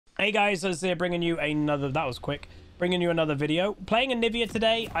Hey guys, Huzzy here bringing you another, that was quick, bringing you another video. Playing Anivia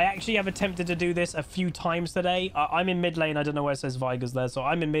today. I actually have attempted to do this a few times today. I'm in mid lane, I don't know where it says Viger's there, so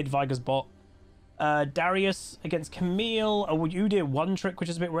I'm in mid, Viger's bot. Darius against Camille, you did one trick, which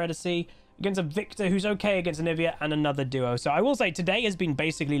is a bit rare to see, against a Victor who's okay against Anivia, and another duo. So I will say today has been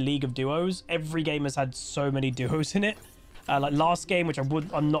basically League of Duos. Every game has had so many duos in it. Like last game, which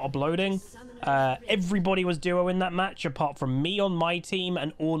I'm not uploading, everybody was duo in that match apart from me on my team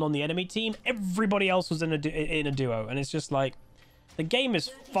and all on the enemy team. Everybody else was in a duo, and it's just like the game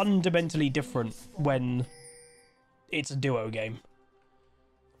is fundamentally different when it's a duo game.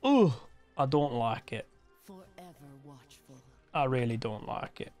 Ooh, I don't like it. Forever watchful. I really don't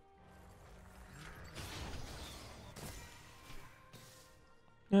like it.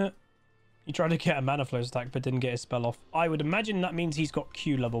 Yeah. He tried to get a mana flow stack but didn't get his spell off. I would imagine that means he's got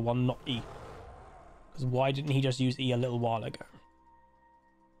Q level 1, not E. Because why didn't he just use E a little while ago?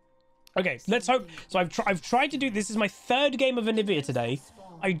 Okay, let's hope. So I've tried to do, this is my third game of Anivia today.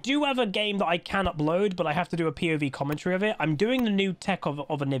 I do have a game that I can upload, but I have to do a POV commentary of it. I'm doing the new tech of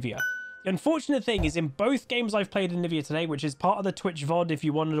Anivia. The unfortunate thing is in both games I've played Anivia today, which is part of the Twitch VOD if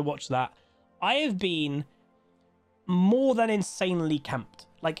you wanted to watch that, I have been more than insanely camped.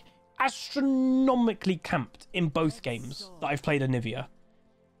 Like, astronomically camped in both games that I've played Anivia.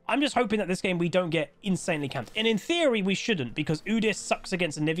 I'm just hoping that this game we don't get insanely camped. And in theory, we shouldn't, because Udis sucks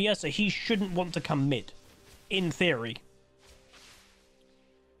against Anivia, so he shouldn't want to come mid. In theory.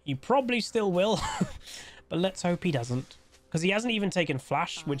 He probably still will, but let's hope he doesn't. Because he hasn't even taken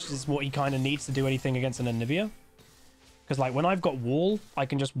Flash, which is what he kind of needs to do anything against an Anivia. Because, like, when I've got Wall, I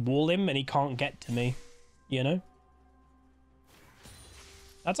can just wall him and he can't get to me, you know?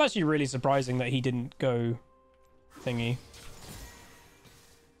 That's actually really surprising that he didn't go thingy.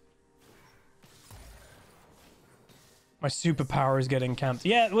 My superpower is getting camped.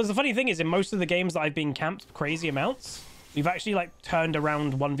 Yeah, well, the funny thing is, in most of the games that I've been camped crazy amounts, we've actually, like, turned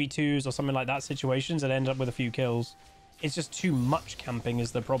around 1v2s or something like that situations and ended up with a few kills. It's just too much camping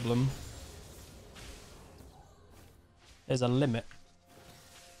is the problem. There's a limit.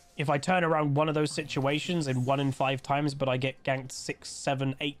 If I turn around one of those situations in 1 in 5 times, but I get ganked 6,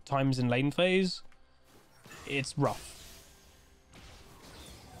 7, 8 times in lane phase, it's rough.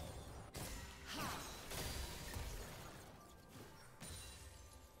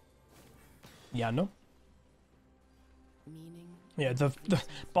 Yeah, no. Yeah, the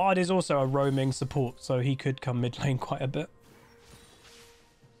Bard is also a roaming support, so he could come mid lane quite a bit.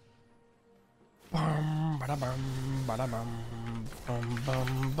 Bum, bada bum, bada bum, bum,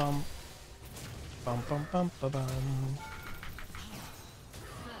 bum, bum. Bum, bum, bum, bum, bum.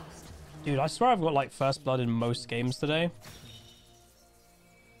 Dude, I swear I've got like first blood in most games today.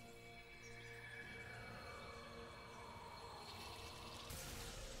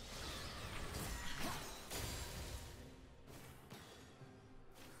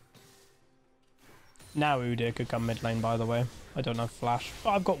 Now Udyr could come mid lane, by the way. I don't have Flash,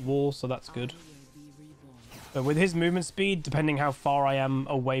 but I've got Wall, so that's good. But with his movement speed, depending how far I am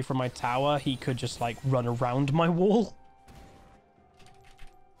away from my tower, he could just, like, run around my wall.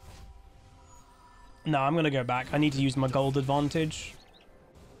 No, I'm going to go back. I need to use my gold advantage.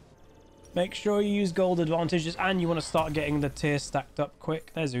 Make sure you use gold advantages, and you want to start getting the tier stacked up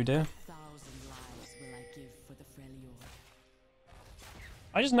quick. There's Udyr.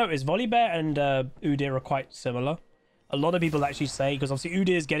 I just noticed Volibear and Udyr are quite similar. A lot of people actually say, because obviously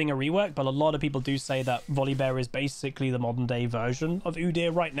Udyr is getting a rework, but a lot of people do say that Volibear is basically the modern day version of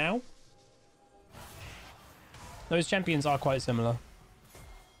Udyr right now. Those champions are quite similar.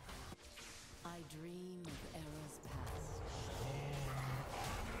 I dream of eras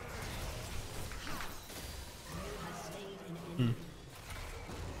past.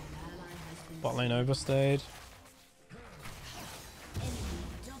 Bot lane overstayed.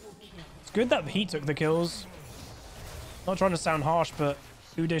 It's good that he took the kills. Not trying to sound harsh, but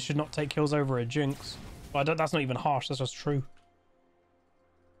Udyr should not take kills over a Jinx. Well, that's not even harsh, that's just true.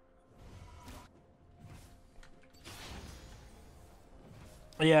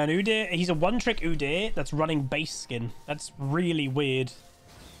 Yeah, and Udyr, he's a one-trick Udyr that's running base skin. That's really weird.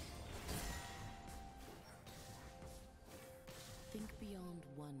 Think beyond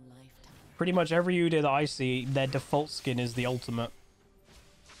one lifetime. Pretty much every Udyr that I see, their default skin is the ultimate.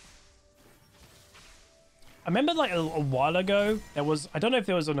 I remember like a while ago, there was, I don't know if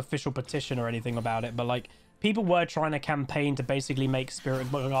there was an official petition or anything about it, but like people were trying to campaign to basically make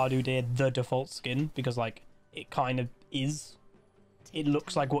Spirit Guard Udyr the default skin because like it kind of is. It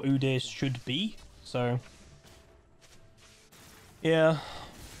looks like what Udyr should be. So, yeah.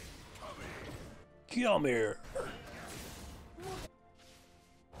 Come here.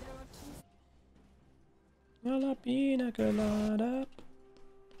 A la pina colada.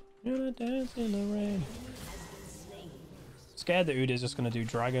 Gonna dance in the rain. Scared that Udyr's just gonna do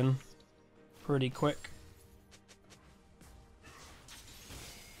dragon pretty quick.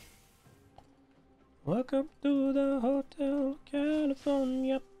 Welcome to the Hotel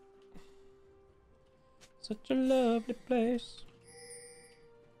California. Such a lovely place.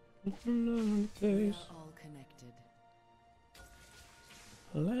 Such a lovely place. We're all connected.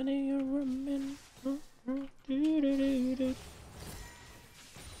 Plenty of women.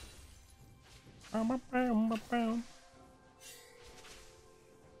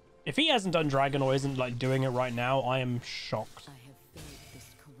 If he hasn't done dragon or isn't like doing it right now, I am shocked. I have felt this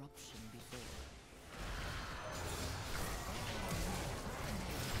corruption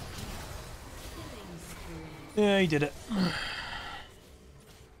before. Yeah, he did it.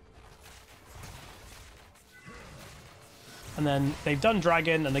 And then they've done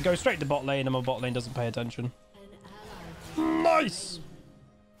dragon and they go straight to bot lane and my bot lane doesn't pay attention. Nice!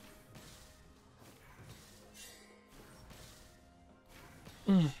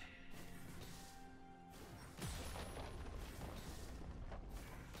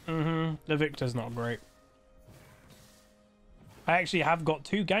 The Victor's not great. I actually have got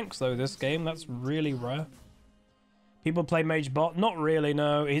 2 ganks though this game. That's really rare. People play mage bot? Not really,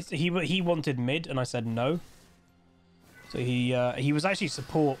 no. He wanted mid and I said no. So he was actually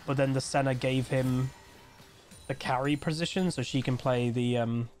support, but then the Senna gave him the carry position so she can play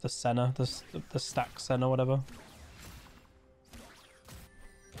the Senna, the stack Senna, whatever.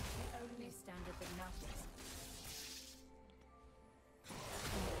 Only stand at the notice.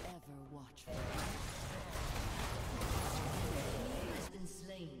 Ever watchful. Has been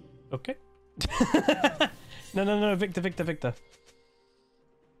slain. Okay. No, Victor.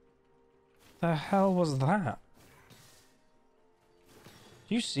 The hell was that?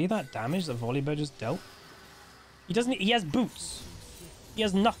 Do you see that damage that Volibear just dealt? He has boots. He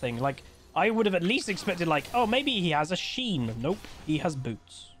has nothing. Like, I would have at least expected, like, oh, maybe he has a sheen. Nope, he has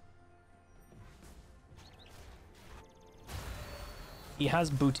boots. He has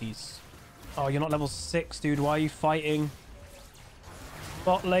booties. Oh, you're not level 6, dude. Why are you fighting?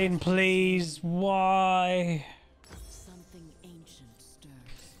 Bot lane, please. Why? Something ancient stirs.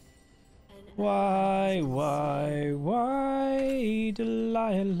 Why,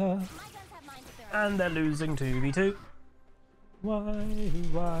 Delilah? And they're losing 2v2. Why,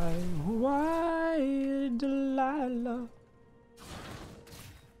 Delilah?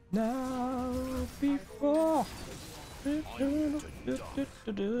 Now, before.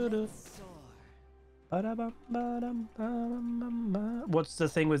 What's the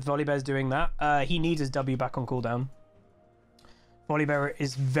thing with Volibear's doing that? He needs his W back on cooldown. Volibear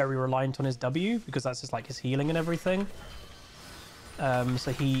is very reliant on his W because that's just like his healing and everything.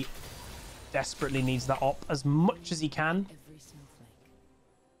 So he desperately needs that op as much as he can. Every snowflake.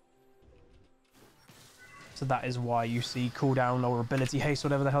 So that is why you see cooldown or ability haste,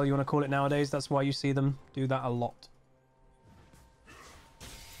 whatever the hell you want to call it nowadays. That's why you see them do that a lot.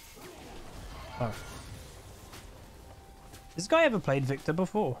 Oh. This guy ever played Victor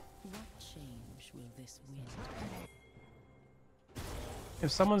before? What change will this win?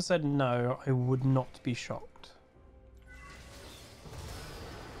 If someone said no, I would not be shocked.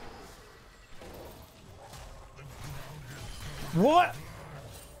 What?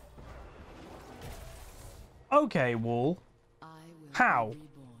 Okay, Wall. I will How? be reborn.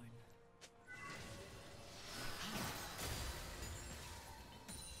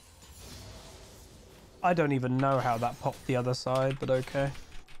 I don't even know how that popped the other side, but okay.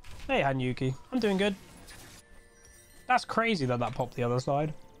 Hey, Hanyuki. I'm doing good. That's crazy that that popped the other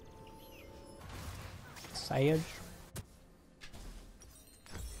side. Sage.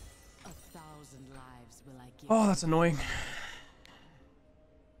 1,000 lives will I give. Oh, that's annoying.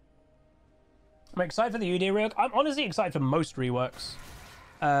 I'm excited for the Udyr rework. I'm honestly excited for most reworks.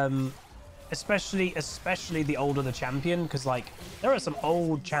 Especially the older the champion, because like there are some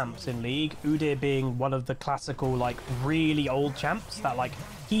old champs in League, Udyr being one of the classical like really old champs that like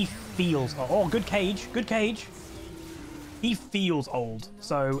he feels good cage he feels old,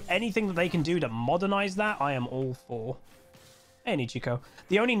 so anything that they can do to modernize that I am all for. Hey Nichiko,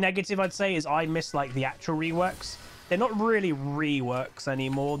 the only negative I'd say is I miss like the actual reworks. They're not really reworks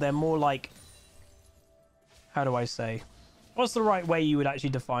anymore, they're more like, how do I say, what's the right way you would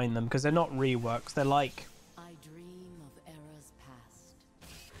actually define them? Because they're not reworks. They're like I dream of eras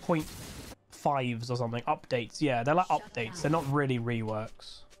past. 0.5s or something. Updates. Yeah, they're like updates. They're not really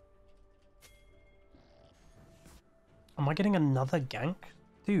reworks. Am I getting another gank?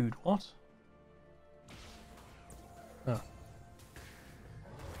 Dude, what? Oh.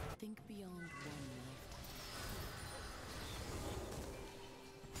 Think beyond one lifetime.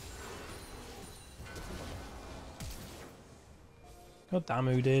 God damn,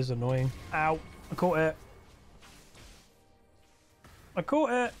 Udyr is annoying. Ow. I caught it. I caught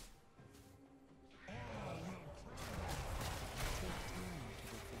it.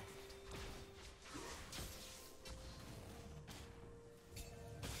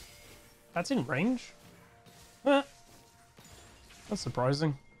 That's in range? Eh. That's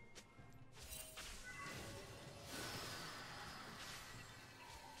surprising.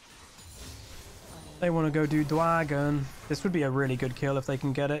 They want to go do dragon. This would be a really good kill if they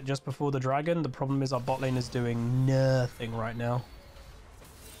can get it just before the dragon. The problem is our bot lane is doing nothing right now.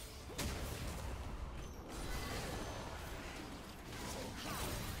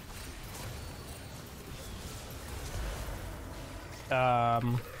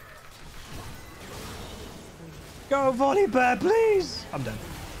 Go volley bear, please! I'm dead.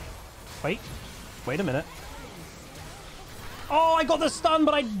 Wait a minute. Oh, I got the stun,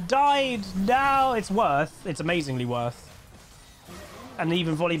 but I died. Now it's worth. It's amazingly worth. And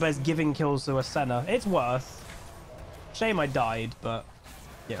even Volibear's giving kills to a Senna. It's worth. Shame I died, but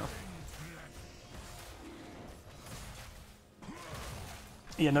yeah.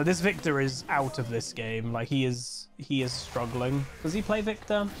 Yeah, no, this Victor is out of this game. Like he is struggling. Does he play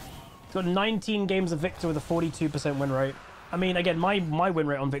Victor? He's got 19 games of Victor with a 42% win rate. I mean, again, my win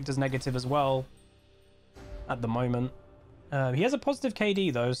rate on Victor's negative as well at the moment. He has a positive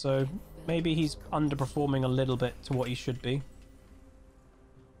KD though, so maybe he's underperforming a little bit to what he should be.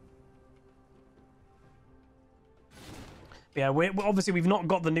 Yeah, obviously we've not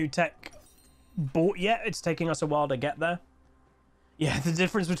got the new tech bought yet. It's taking us a while to get there. Yeah, the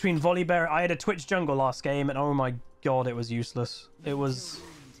difference between Volibear... I had a Twitch jungle last game, and oh my god, it was useless. It was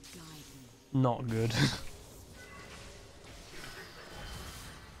not good.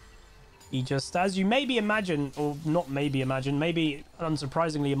 He just, as you maybe imagine, or not maybe imagine, maybe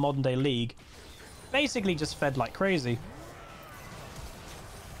unsurprisingly in modern day League, basically just fed like crazy.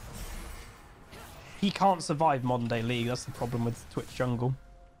 He can't survive modern day League. That's the problem with Twitch jungle.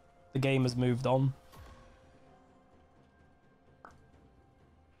 The game has moved on.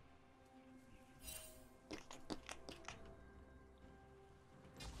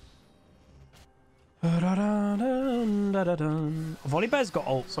 Volibear's got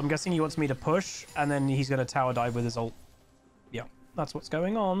ult, so I'm guessing he wants me to push, and then he's going to tower dive with his ult. Yeah, that's what's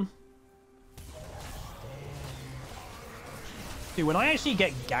going on. Dude, when I actually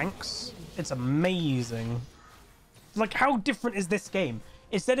get ganks, it's amazing. Like, how different is this game?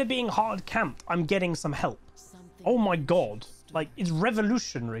 Instead of being hard camped, I'm getting some help. Oh my god. Like, it's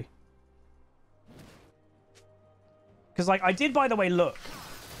revolutionary. Because, like, I did, by the way, look.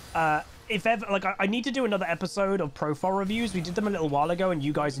 If ever, like, I need to do another episode of profile reviews. We did them a little while ago, and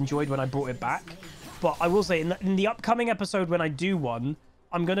you guys enjoyed when I brought it back. But I will say, in the upcoming episode, when I do one,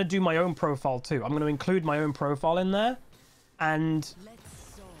 I'm going to do my own profile, too. I'm going to include my own profile in there. And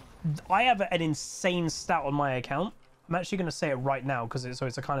I have an insane stat on my account. I'm actually going to say it right now, because it's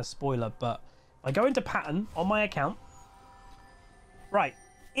a kind of spoiler. But I go into pattern on my account. Right.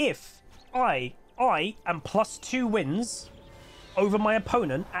 If I am +2 wins over my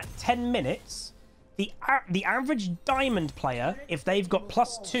opponent at 10 minutes, the average diamond player, if they've got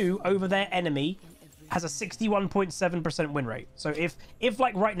 +2 over their enemy, has a 61.7% win rate. So if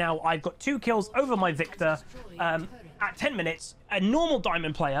like right now I've got 2 kills over my Victor at 10 minutes, a normal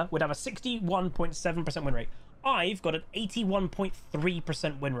diamond player would have a 61.7% win rate. I've got an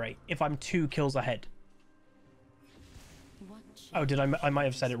 81.3% win rate if I'm 2 kills ahead. Oh, did I might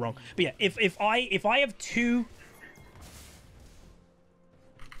have said it wrong. But yeah, if I have 2...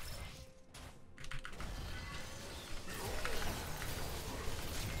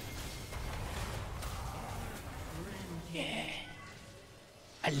 Yeah.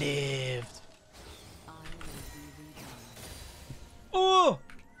 I lived. Oh!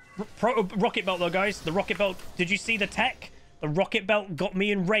 Rocket belt though, guys. The rocket belt. Did you see the tech? The rocket belt got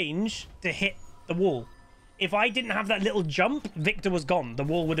me in range to hit the wall. If I didn't have that little jump, Victor was gone. The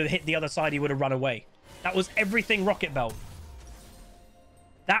wall would have hit the other side. He would have run away. That was everything rocket belt.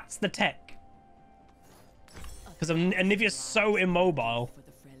 That's the tech. Because Anivia's so immobile.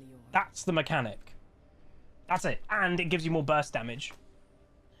 That's the mechanic. That's it. And it gives you more burst damage,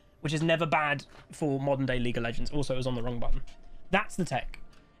 which is never bad for modern day League of Legends. Also, it was on the wrong button. That's the tech.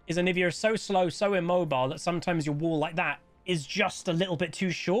 Is Anivia is so slow, so immobile that sometimes your wall like that is just a little bit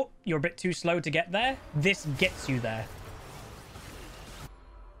too short. You're a bit too slow to get there. This gets you there.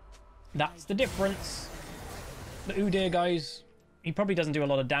 That's the difference. The Udyr, guys, he probably doesn't do a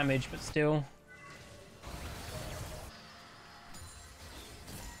lot of damage, but still.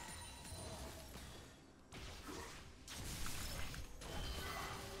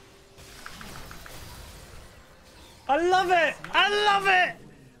 I love it. I love it.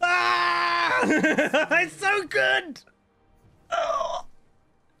 Ah! It's so good. Oh,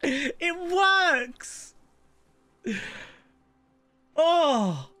 it works.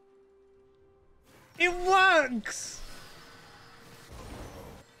 Oh, it works.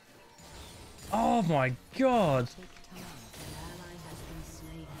 Oh my god.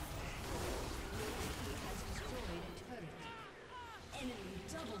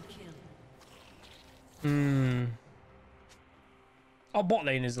 Our bot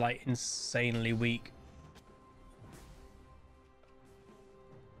lane is like insanely weak.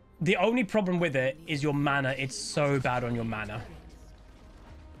 The only problem with it is your mana. It's so bad on your mana.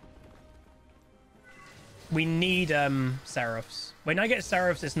 We need Seraphs. When I get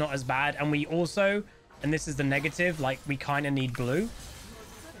Seraphs, it's not as bad. And we also, and this is the negative, like we kind of need blue.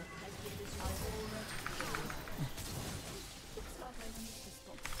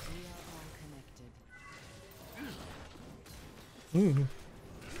 Ooh.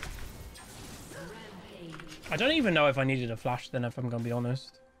 I don't even know if I needed a flash then, if I'm gonna be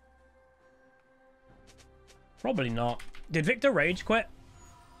honest. Probably not. Did Victor rage quit?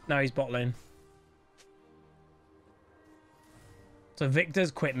 No, he's bot lane. So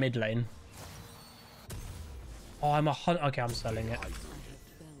Victor's quit mid lane. Oh, I'm a hunt. Okay, I'm selling it.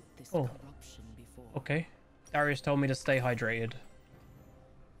 Oh. Okay. Darius told me to stay hydrated.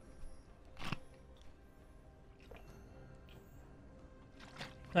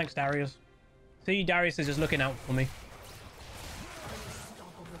 Thanks, Darius. See, Darius is just looking out for me.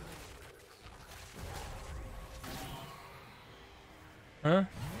 Huh?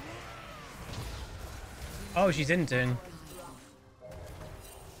 Oh, she's inting.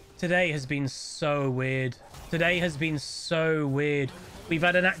 Today has been so weird. Today has been so weird. We've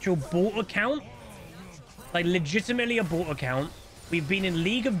had an actual bot account. Like, legitimately a bot account. We've been in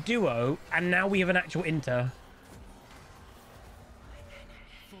League of Duo, and now we have an actual inter.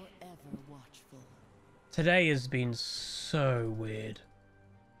 Today has been so weird.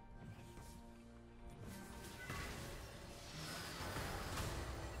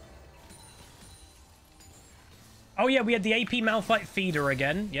 Oh yeah, we had the AP Malphite feeder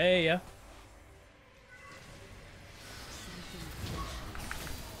again. Yeah.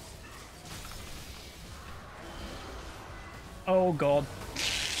 Oh god.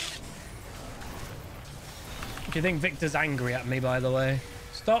 Do you think Victor's angry at me, by the way?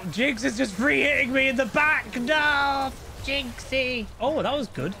 Stop, Jigs is just free hitting me in the back. No, Jigsy. Oh, that was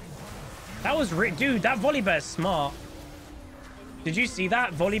good. That was dude, that Volibear's smart. Did you see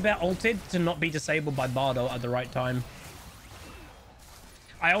that? Volibear ulted to not be disabled by Bardo at the right time.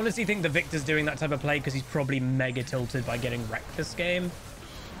 I honestly think the Victor's doing that type of play because he's probably mega tilted by getting wrecked this game.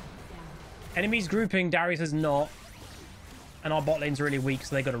 Enemies grouping, Darius is not. And our bot lane's really weak,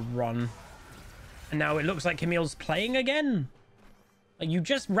 so they gotta run. And now it looks like Camille's playing again. Like, you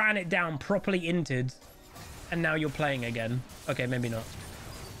just ran it down, properly inted, and now you're playing again. Okay, maybe not.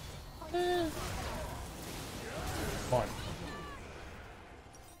 Fine.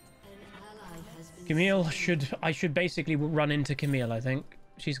 Camille I should basically run into Camille, I think.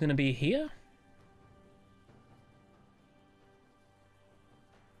 She's gonna be here?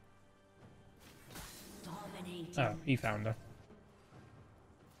 Oh, he found her.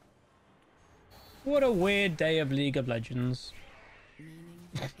 What a weird day of League of Legends.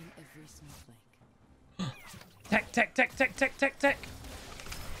 Tech.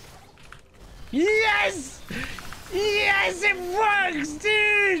 Yes! Yes, it works,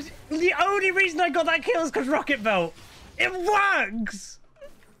 dude! The only reason I got that kill is because ROCKETBELT. It works!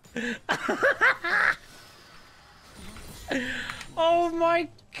 Oh my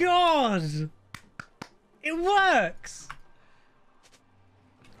god! It works!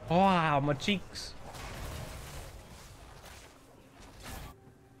 Wow, my cheeks.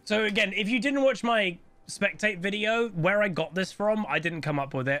 So again, if you didn't watch my spectate video, where I got this from, I didn't come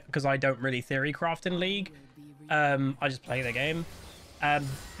up with it because I don't really theory craft in League. I just play the game.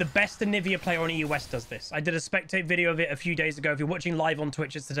 The best Anivia player on EUS does this. I did a spectate video of it a few days ago. If you're watching live on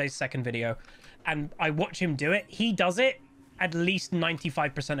Twitch, it's today's second video. And I watch him do it. He does it at least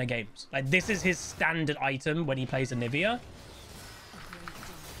 95% of games. Like, this is his standard item when he plays Anivia.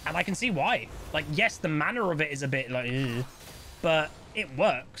 And I can see why. Like, yes, the manner of it is a bit like, ugh, but it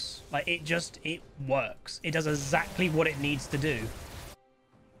works. Like, it works. It does exactly what it needs to do.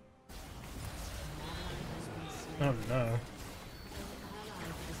 Oh, no.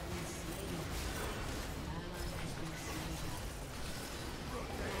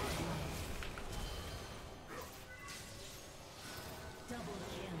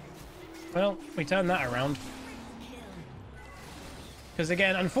 Well, we turned that around. Because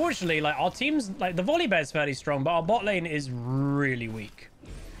again, unfortunately, like our team's like the volley bear is fairly strong, but our bot lane is really weak.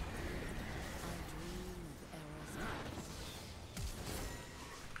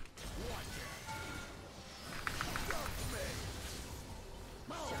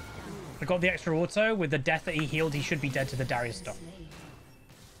 I got the extra auto. With the death that he healed, he should be dead to the Darius stuff.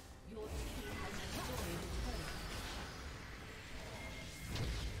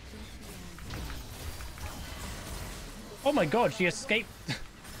 Oh my god, she escaped.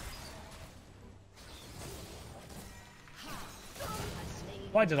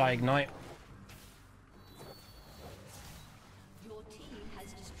 Why did I ignite? Your team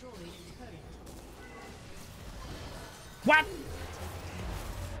has destroyed a turret. What?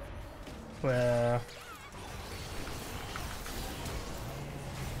 Well,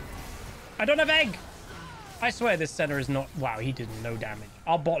 I don't have egg. I swear this center is not. Wow, he did no damage.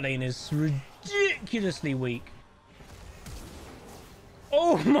 Our bot lane is ridiculously weak.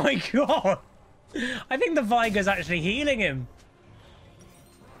 Oh my god! I think the Viger's actually healing him.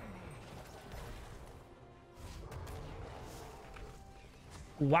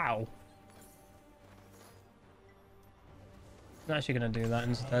 Wow. I'm actually gonna do that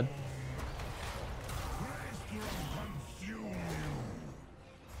instead.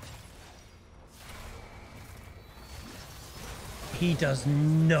 He does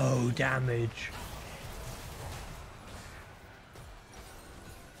no damage.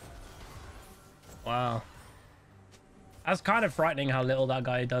 Wow. That's kind of frightening how little that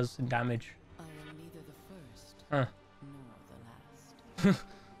guy does in damage. I am neither the first Huh. nor the last.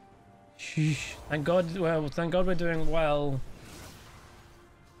 Sheesh. Thank God. Well, thank God we're doing well.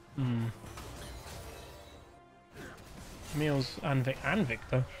 Hmm. Meals and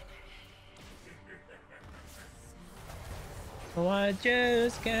Victor. Oh, I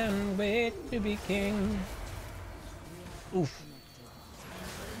just can't wait to be king. Oof.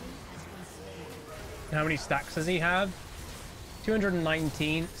 How many stacks does he have?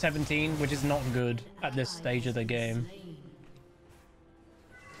 219, 17, which is not good at this stage of the game.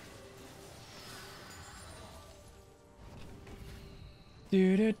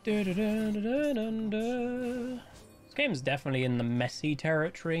 This game's definitely in the messy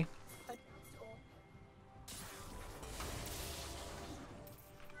territory.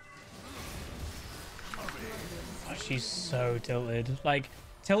 Oh, she's so tilted. Like,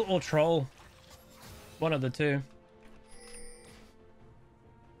 tilt or troll. One of the two.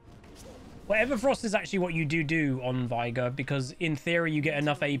 Well, Everfrost is actually what you do on Viger, because in theory you get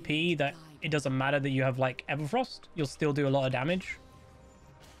enough AP that it doesn't matter that you have, like, Everfrost. You'll still do a lot of damage.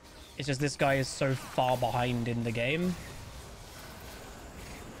 It's just this guy is so far behind in the game.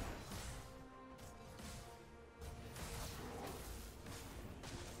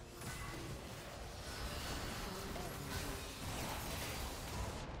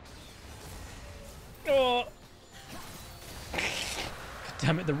 Oh! God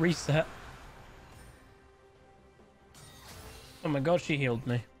damn it, the reset. Oh my god, she healed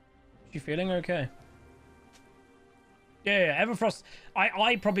me. Is she feeling okay? Yeah, Everfrost.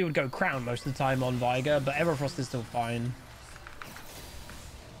 I probably would go Crown most of the time on Viger, but Everfrost is still fine.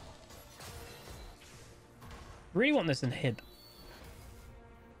 Really want this inhib.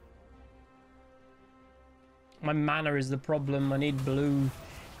 My mana is the problem. I need blue.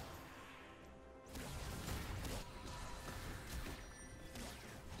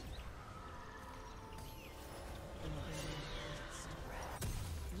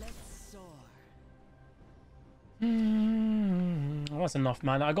 Oh, that's enough,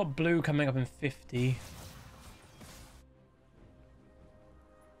 man. I got blue coming up in 50.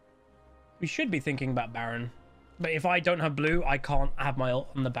 We should be thinking about Baron. But if I don't have blue, I can't have my ult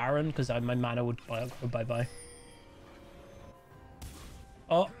on the Baron because my mana would go bye-bye.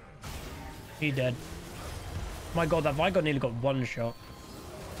 Oh. He dead. My god, that Viger nearly got one shot.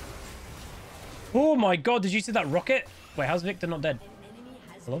 Oh my god, did you see that rocket? Wait, how's Victor not dead?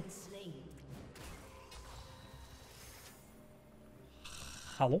 Hello?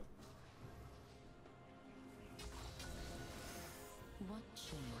 Hello? What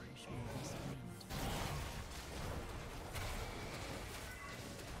change will this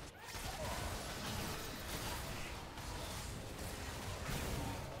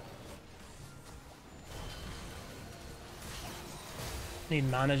bring? Need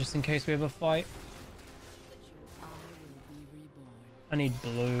mana just in case we have a fight. I will be reborn. I need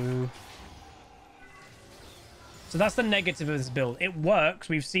blue. So that's the negative of this build. It works.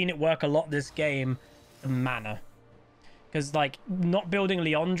 We've seen it work a lot this game. The mana. Because, like, not building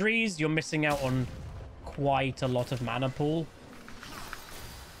Leandries, you're missing out on quite a lot of mana pool.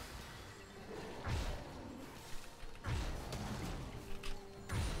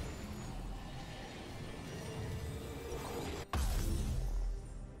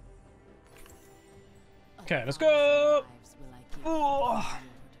 Okay, let's go. Oh.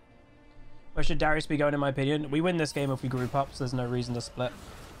 Where should Darius be going, in my opinion? We win this game if we group up, so there's no reason to split.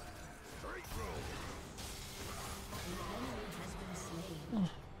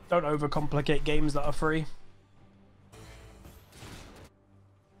 Don't overcomplicate games that are free.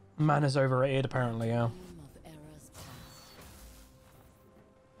 Mana's overrated, apparently, yeah.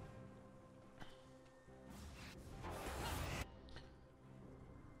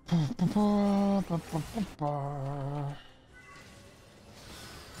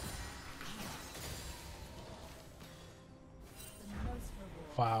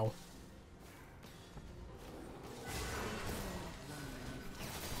 Wow.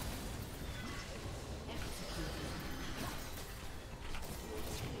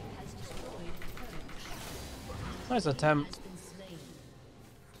 Nice attempt.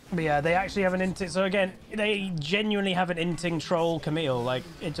 But yeah, they actually have an inting. So again, they genuinely have an inting troll Camille. Like,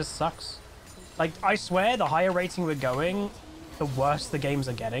 it just sucks. Like, I swear, the higher rating we're going, the worse the games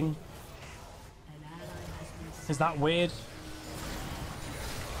are getting. Is that weird?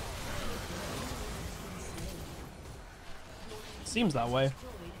 Seems that way.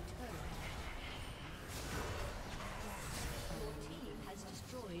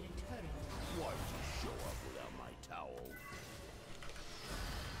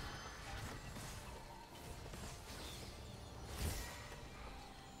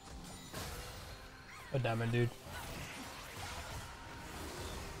 Oh, damn it, dude.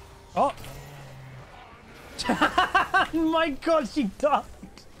 Oh! My god, she died!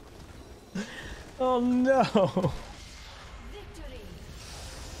 Oh no!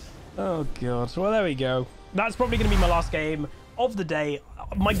 Oh god. Well, there we go. That's probably going to be my last game of the day.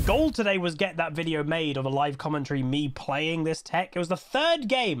 My goal today was get that video made of a live commentary, me playing this tech. It was the third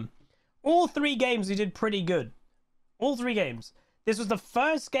game. All 3 games we did pretty good. All 3 games. This was the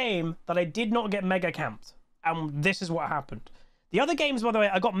first game that I did not get mega camped. And this is what happened. The other games, by the way,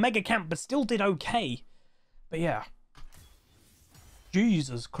 I got mega camped, but still did okay. But yeah.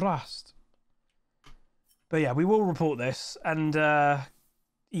 Jesus Christ. But yeah, we will report this. And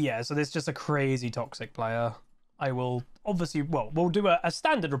yeah, so there's just a crazy toxic player. I will obviously, well, we'll do a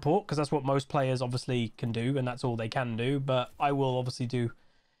standard report, because that's what most players obviously can do, and that's all they can do. But I will obviously do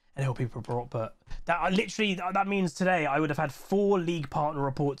an LP report. But that literally, that means today I would have had 4 league partner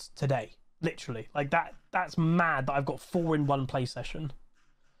reports today. Literally. Like, that's mad that I've got 4 in one play session.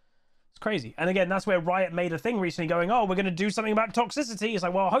 It's crazy. And again, that's where Riot made a thing recently going, oh, we're going to do something about toxicity. It's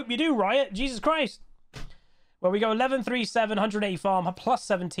like, well, I hope you do, Riot. Jesus Christ. Well, we go 11, 3, 7, 180 farm, plus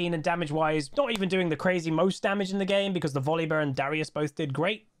 17, and damage-wise, not even doing the crazy most damage in the game, because the Volibear and Darius both did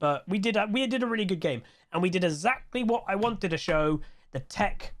great, but we did a really good game, and we did exactly what I wanted to show. The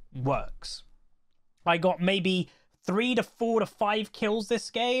tech works. I got maybe 3 to 4 to 5 kills this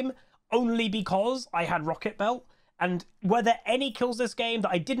game, only because I had ROCKETBELT. And were there any kills this game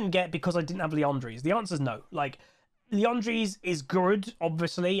that I didn't get because I didn't have Leandries? The answer is no. Like, Leandries is good,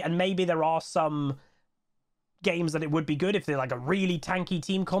 obviously, and maybe there are some games that it would be good if they're like a really tanky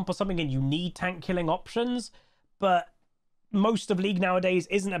team comp or something and you need tank killing options. But most of League nowadays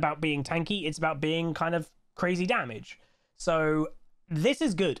isn't about being tanky, it's about being kind of crazy damage. So this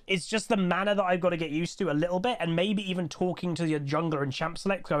is good. It's just the mana that I've got to get used to a little bit, and maybe even talking to your jungler and champ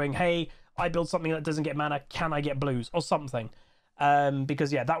select going, hey, I build something that doesn't get mana, can I get blues or something?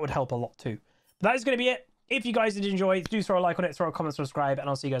 Because yeah, that would help a lot too. But that is going to be it. If you guys did enjoy, do throw a like on it, throw a comment, subscribe, and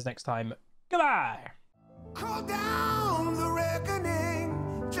I'll see you guys next time. Goodbye. Call down the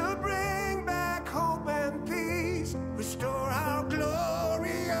reckoning to bring back hope and peace. Restore our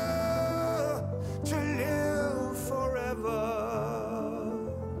glory to live forever.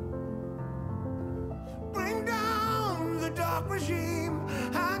 Bring down the dark regime.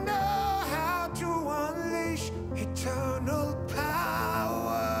 I know how to unleash eternal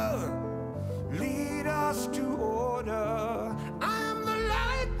power. Lead us to